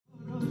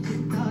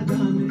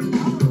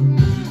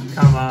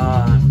Come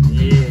on,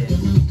 yeah.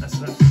 That's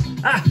that.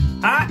 Ah!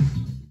 Ah!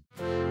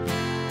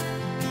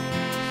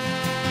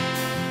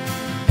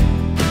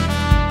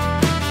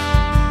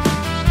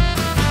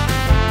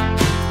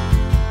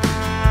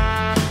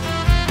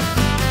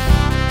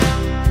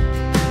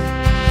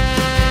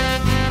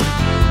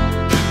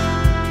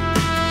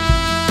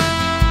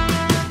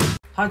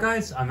 Hi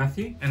guys, I'm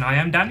Matthew. And I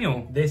am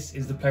Daniel. This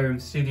is the Playroom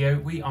Studio.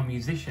 We are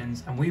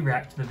musicians and we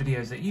react to the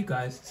videos that you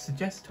guys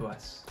suggest to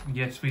us.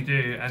 Yes, we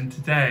do. And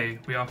today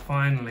we are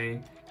finally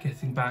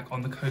getting back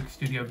on the Coke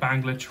Studio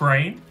Bangla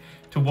train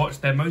to watch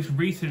their most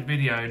recent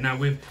video. Now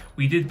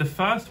we did the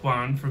first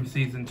one from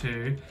season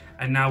 2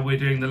 and now we're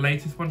doing the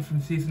latest one from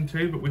season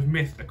 2, but we've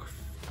missed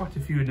quite a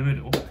few in the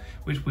middle,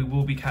 which we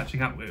will be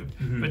catching up with.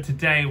 But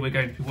today we're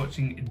going to be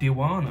watching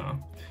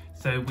Dewana.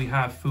 So we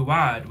have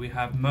Fuad, we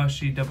have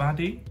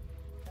Murshidabadi,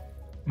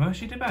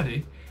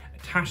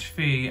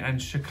 Tashfee and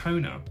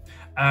Shuchona.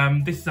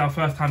 This is our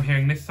first time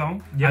hearing this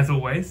song, as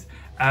always,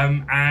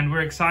 and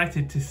we're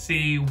excited to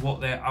see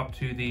what they're up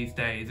to these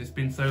days. It's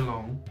been so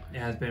long. It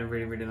has been a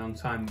really, really long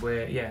time.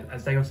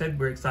 As Daniel said,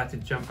 we're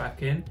excited to jump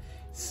back in,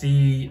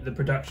 see the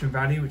production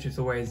value, which is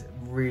always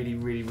really,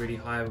 really, really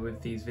high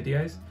with these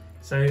videos.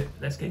 So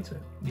let's get into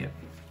it. Yeah,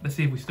 let's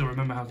see if we still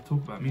remember how to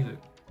talk about music.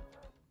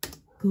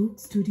 Coke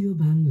Studio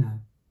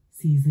Bangla,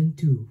 Season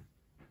 2.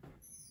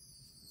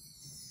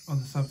 Oh,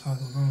 the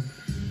subtitles on.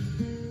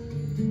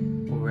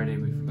 Already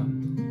we've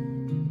forgotten.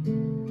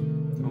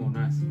 Oh,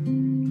 nice.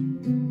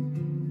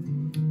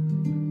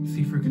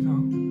 See-through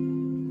guitar.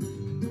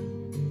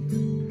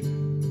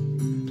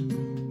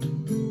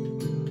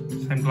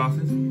 Same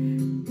glasses.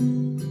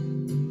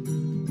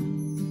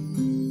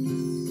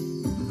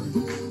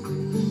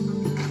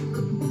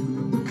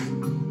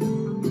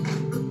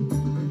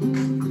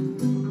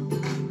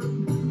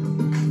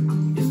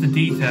 It's the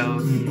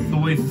details. It's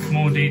always the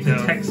small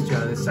details. The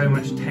texture, there's so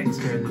much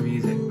texture in the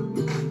music.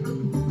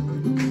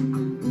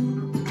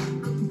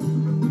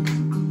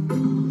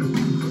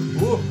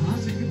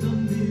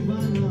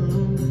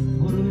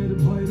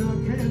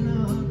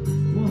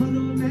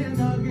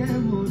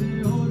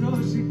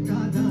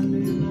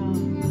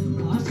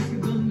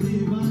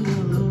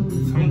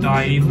 Some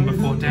die even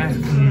before death.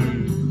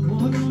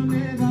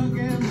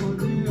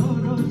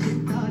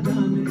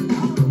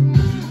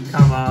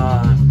 Come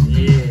on,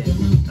 yeah.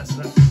 That's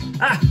that.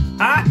 Ah!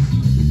 Ah!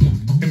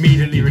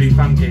 Immediately really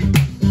funky.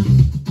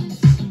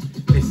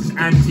 This is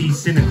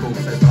anti-cynical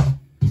so far.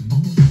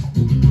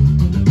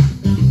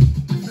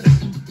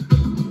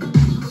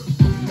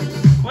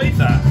 What is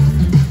that?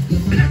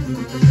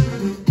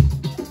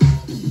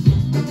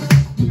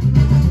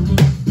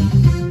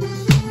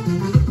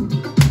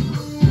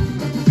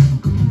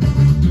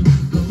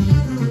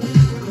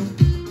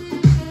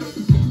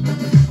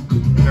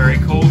 Very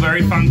cool,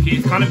 very funky.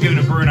 It's kind of giving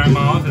a Bruno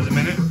Mars at the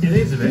minute. It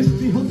is a bit.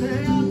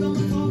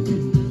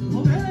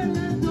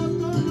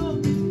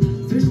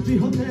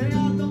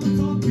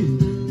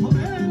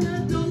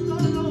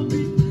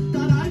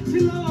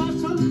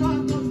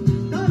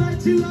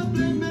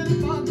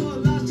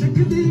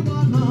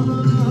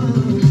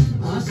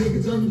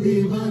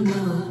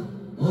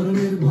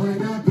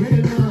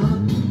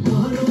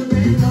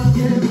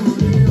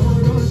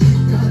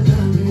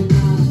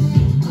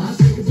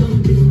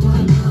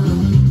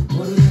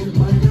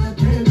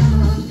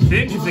 It's an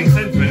interesting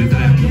sentiment,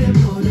 isn't it?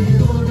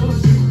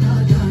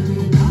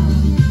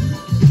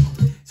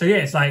 So yeah,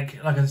 it's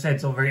like I said,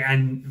 it's all very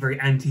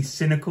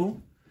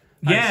anti-cynical.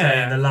 Like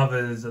saying the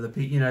lovers or the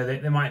people,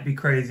 they might be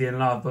crazy in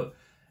love, but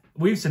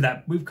we've said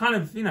that. We've kind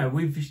of,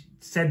 we've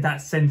said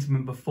that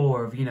sentiment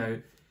before of,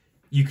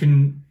 you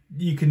can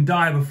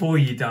die before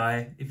you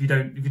die if you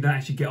don't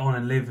actually get on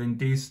and live and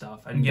do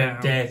stuff and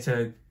don't dare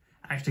to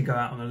actually go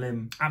out on a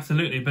limb.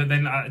 Absolutely, but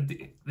then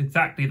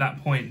exactly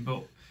that point,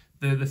 but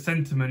the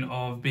sentiment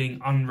of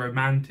being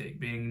unromantic,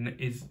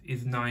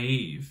 is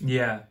naive.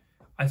 Yeah.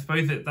 I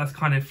suppose that's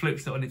kind of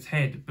flips it on its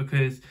head,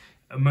 because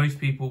most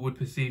people would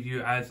perceive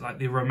you as like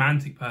the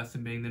romantic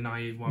person being the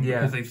naive one,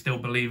 because they still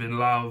believe in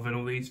love and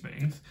all these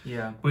things.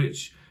 Yeah.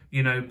 Which,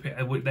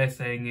 what they're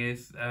saying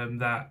is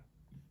that,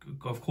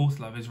 of course,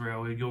 love is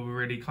real. You're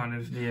really kind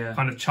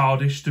of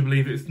childish to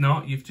believe it's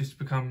not. You've just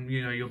become,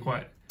 you're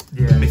quite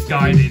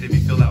misguided if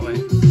you feel that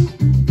way.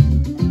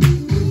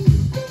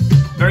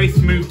 Very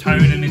smooth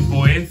tone in his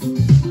voice,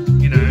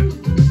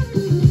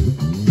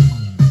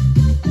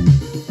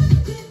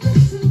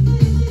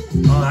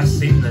 Oh, that's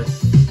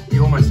seamless.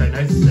 You almost don't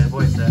notice their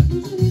voice there.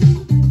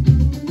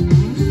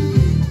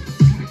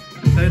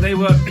 So they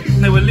were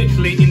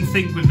literally in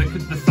sync with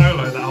the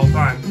solo that whole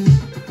time.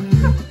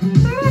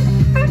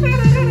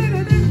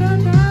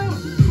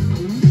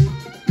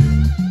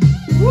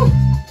 Woo.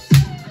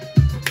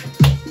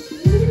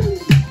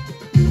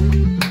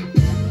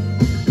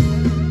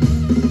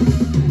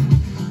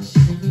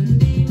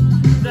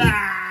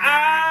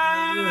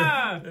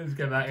 Let's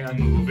get back on.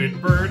 Move it,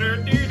 further,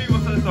 doo-doo.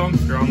 What's that song?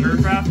 Stronger,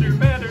 faster,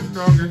 better,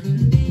 stronger.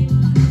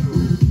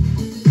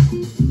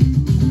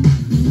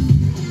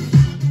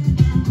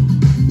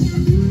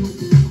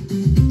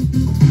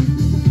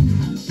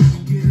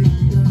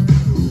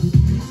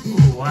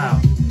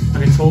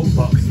 talk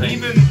box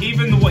thing.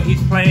 Even what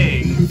he's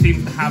playing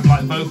seems to have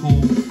like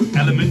vocal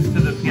elements to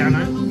the piano.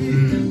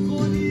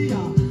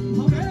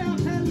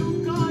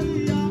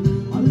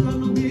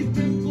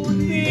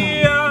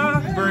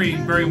 Yeah,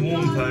 very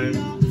warm tone,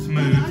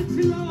 smooth.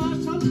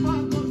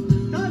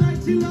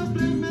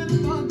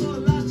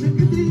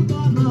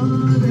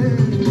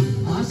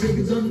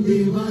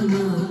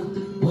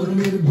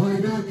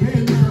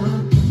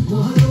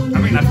 I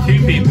think that's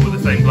 2 people with the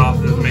same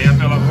glasses as me. I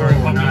feel like we're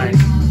in popular.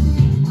 Nice.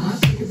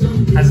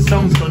 As the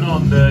song's gone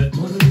on, the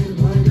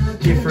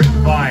different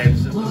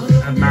vibes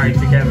are married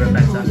together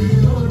better.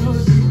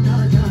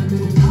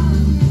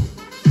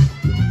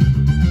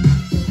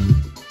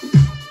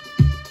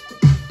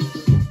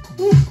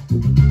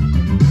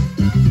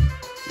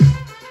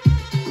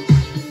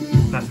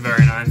 That's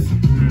very nice.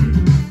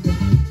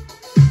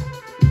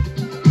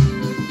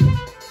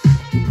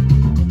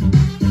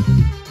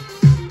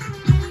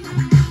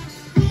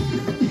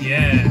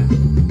 Yeah.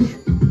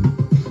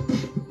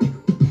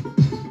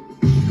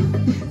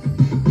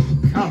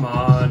 Come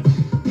on.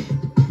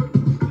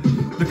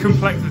 The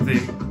complexity.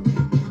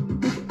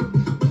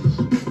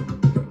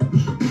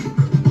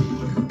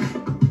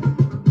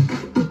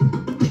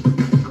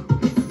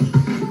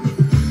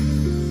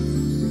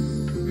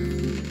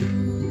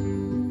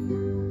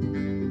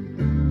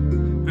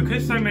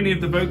 Because so many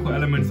of the vocal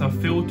elements are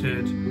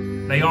filtered,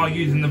 they are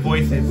using the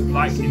voices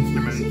like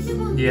instruments.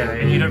 Yeah,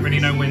 And you don't really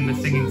know when the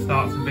singing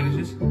starts and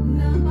finishes.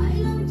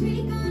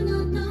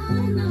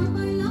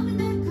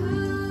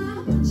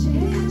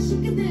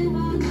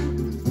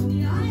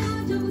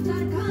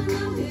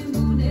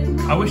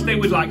 I wish they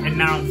would like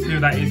announce who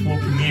that is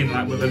walking in,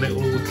 like with a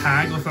little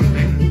tag or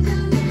something.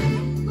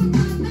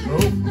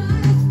 Oh.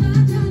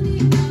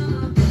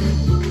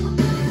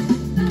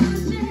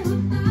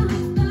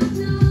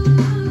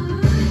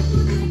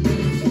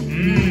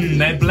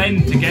 Their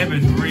blend together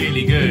is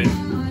really good.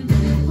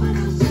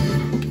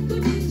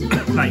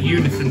 That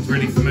unison's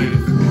really smooth.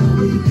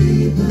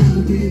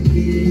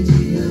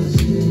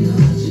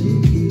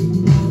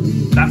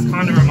 That's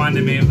kind of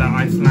reminded me of that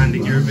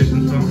Icelandic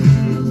Eurovision song.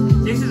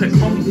 This is a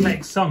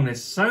complex song.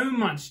 There's so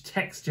much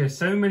texture,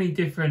 so many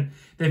different...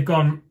 They've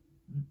gone...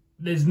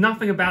 There's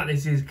nothing about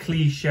this is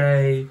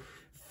cliche,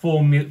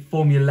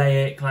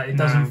 formulaic. Like, it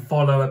doesn't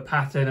follow a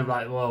pattern of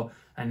like, well...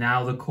 And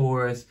now the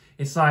chorus.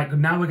 It's like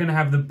now we're gonna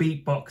have the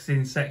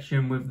beatboxing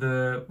section with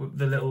the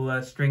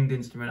little stringed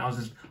instrument. I was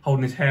just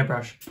holding this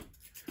hairbrush,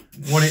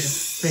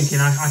 thinking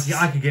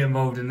I could get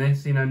involved in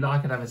this. You know, I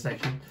could have a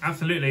section.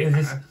 Absolutely.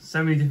 There's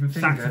so many different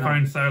things.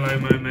 Saxophone solo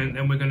moment,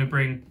 and we're gonna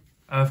bring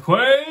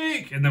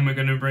Earthquake, and then we're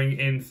gonna bring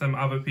in some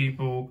other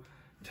people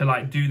to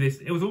like do this.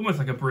 It was almost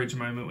like a bridge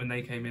moment when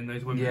they came in.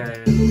 Those women.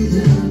 Yeah.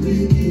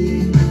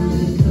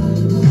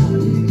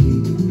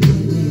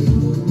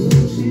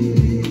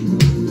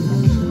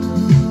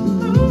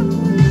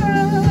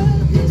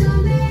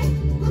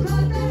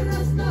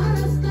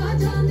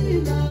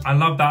 I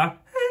love that.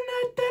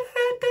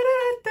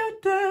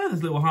 There's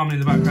a little harmony in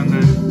the background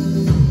there.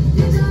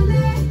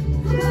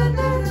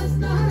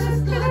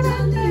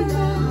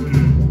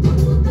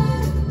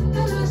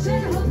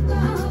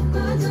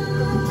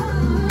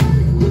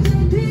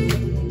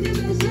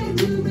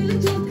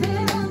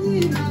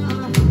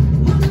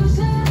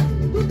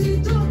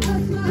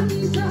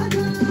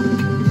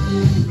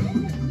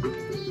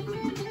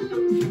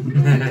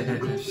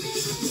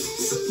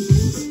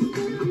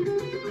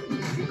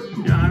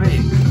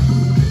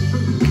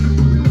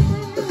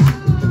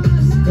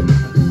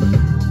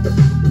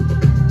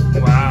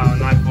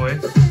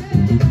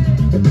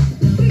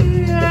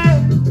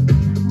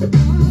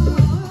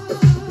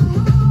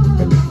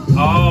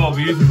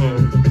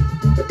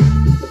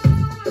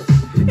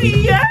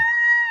 Yeah!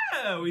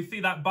 We see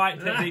that bite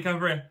technique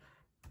over here.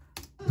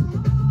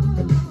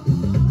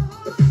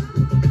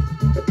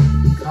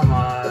 Come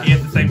on. He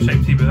has the same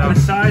shape teeth as The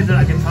size of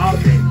that guitar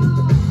thing.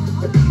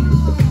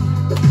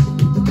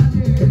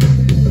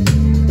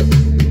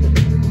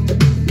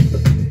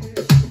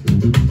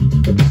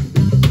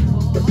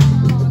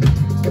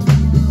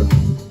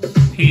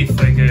 He is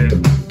so good.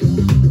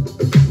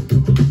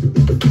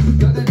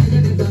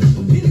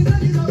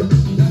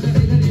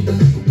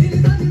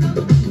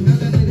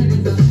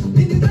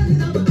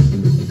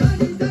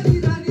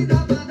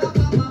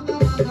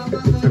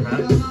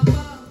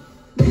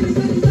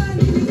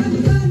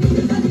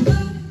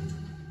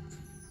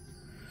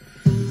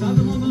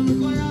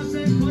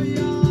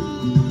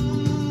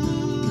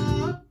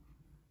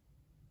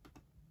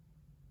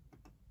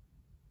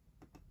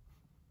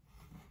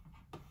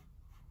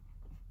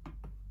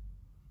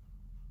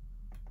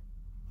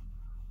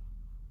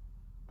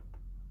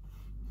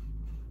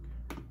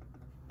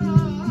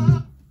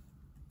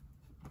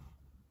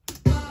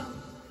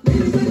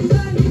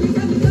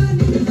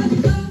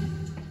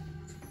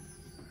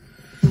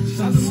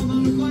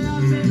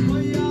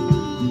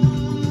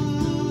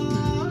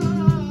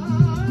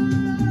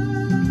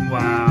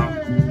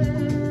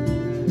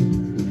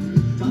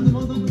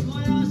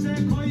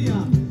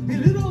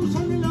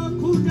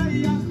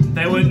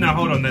 Now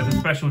hold on, there's a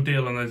special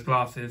deal on those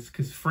glasses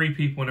because 3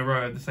 people in a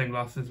row have the same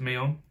glasses as me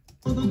on.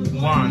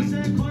 1,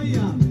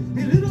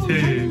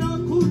 2,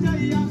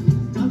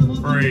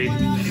 3.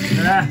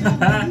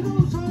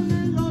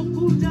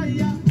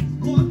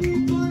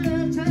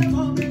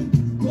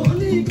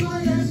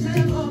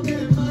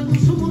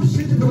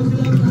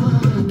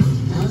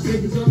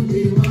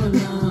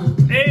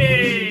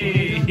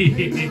 Hey!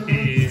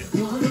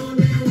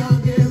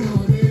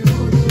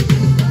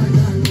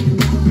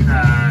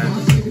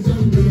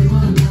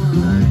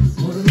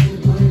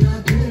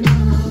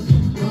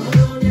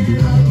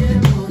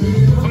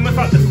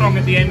 Song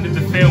at the end of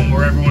the film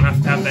where everyone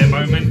has to have their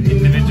moment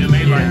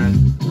individually, like.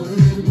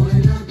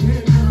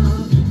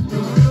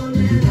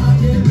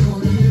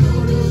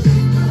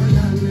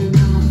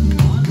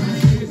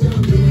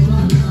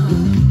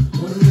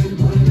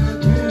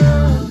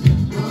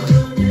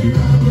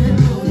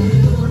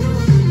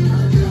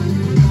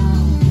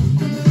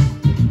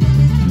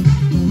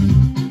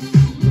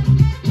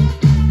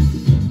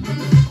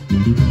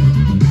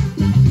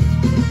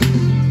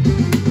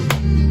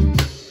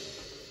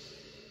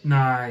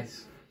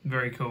 Nice.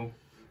 Very cool.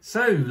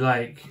 So,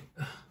 like,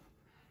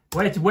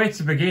 where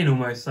to begin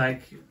almost?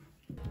 Like,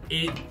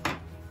 it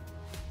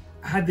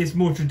had this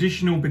more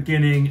traditional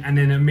beginning and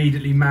then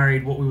immediately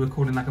married what we were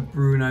calling like a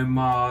Bruno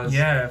Mars.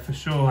 Yeah, for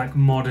sure. Like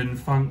modern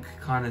funk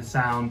kind of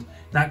sound.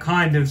 That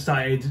kind of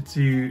started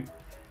to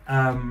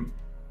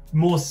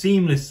more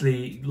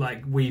seamlessly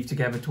like weave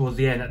together towards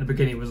the end. At the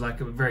beginning it was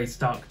like a very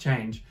stark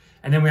change.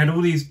 And then we had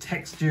all these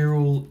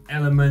textural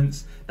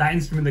elements. That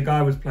instrument the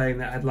guy was playing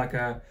that had like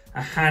a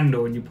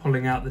handle and you're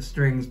pulling out the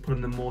strings,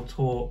 pulling them more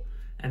taut,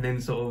 and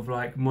then sort of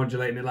like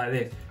modulating it like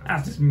this.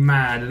 That's just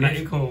mad. And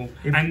it's cool.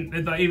 And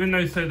even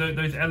though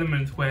those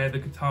elements where the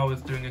guitar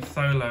was doing a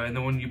solo, and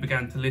then when you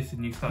began to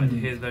listen, you started to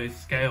hear those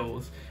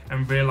scales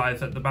and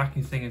realise that the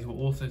backing singers were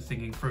also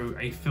singing through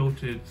a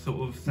filtered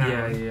sort of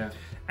sound. Yeah.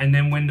 And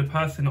then when the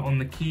person on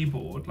the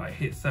keyboard like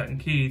hits certain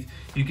keys,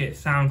 you get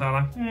sounds that are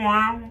like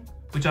wow,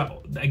 which are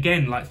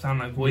again like sound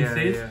like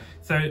voices. Yeah.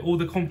 So all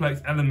the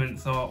complex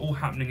elements are all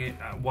happening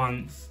at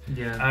once.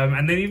 Yeah.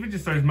 And then even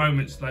just those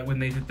moments like when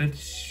they did the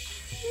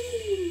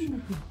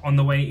on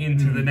the way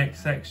into the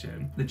next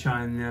section, the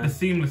chime, the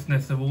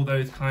seamlessness of all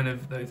those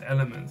those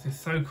elements is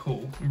so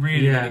cool.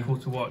 Really cool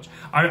to watch.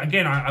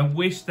 I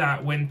wish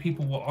that when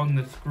people were on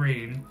the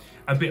screen,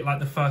 a bit like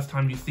the first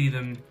time you see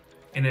them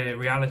in a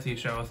reality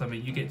show or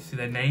something, you get to see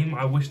their name.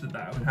 I wish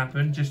that would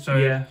happen, just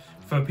so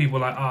for people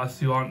like us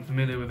who aren't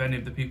familiar with any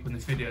of the people in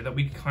this video, that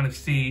we can kind of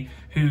see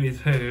who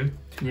is who.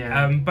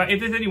 Yeah. But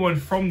if there's anyone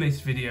from this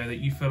video that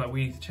you feel like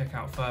we need to check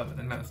out further,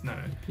 then let us know.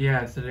 Yeah,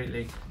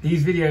 absolutely.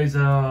 These videos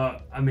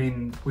are, I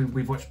mean,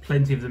 we've watched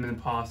plenty of them in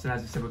the past, and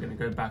as I said, we're going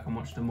to go back and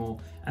watch them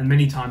all. And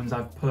many times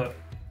I've put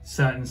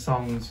certain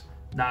songs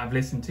that I've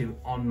listened to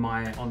on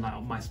my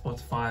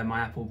Spotify and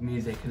my Apple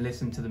Music and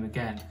listened to them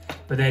again.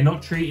 But they're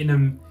not treating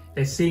them,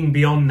 they're seeing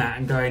beyond that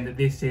and going that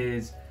this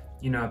is,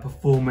 you know, a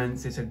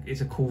performance,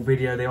 it's a cool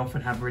video. They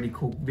often have really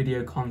cool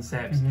video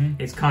concepts.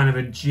 It's kind of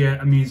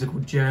a musical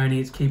journey.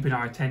 It's keeping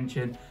our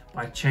attention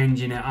by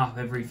changing it up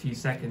every few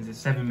seconds.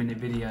 It's a 7-minute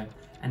video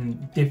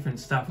and different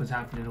stuff was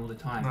happening all the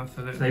time.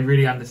 Absolutely. So they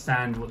really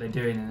understand what they're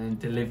doing and then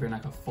delivering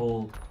like a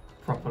full,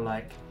 proper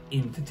like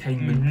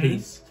entertainment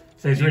piece.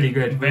 So it's really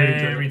good.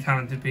 Very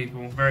talented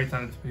people. Very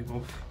talented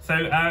people.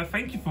 So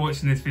thank you for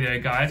watching this video,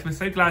 guys. We're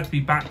so glad to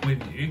be back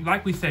with you.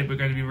 Like we said, we're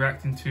going to be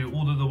reacting to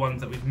all of the ones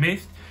that we've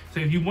missed. So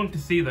if you want to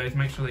see those,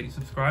 make sure that you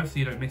subscribe so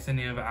you don't miss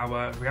any of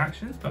our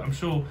reactions. But I'm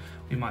sure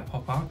we might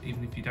pop up,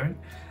 even if you don't.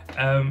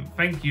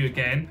 Thank you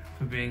again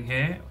for being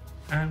here.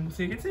 And we'll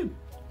see you again soon.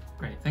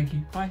 Great. Thank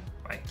you. Bye.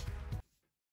 Bye.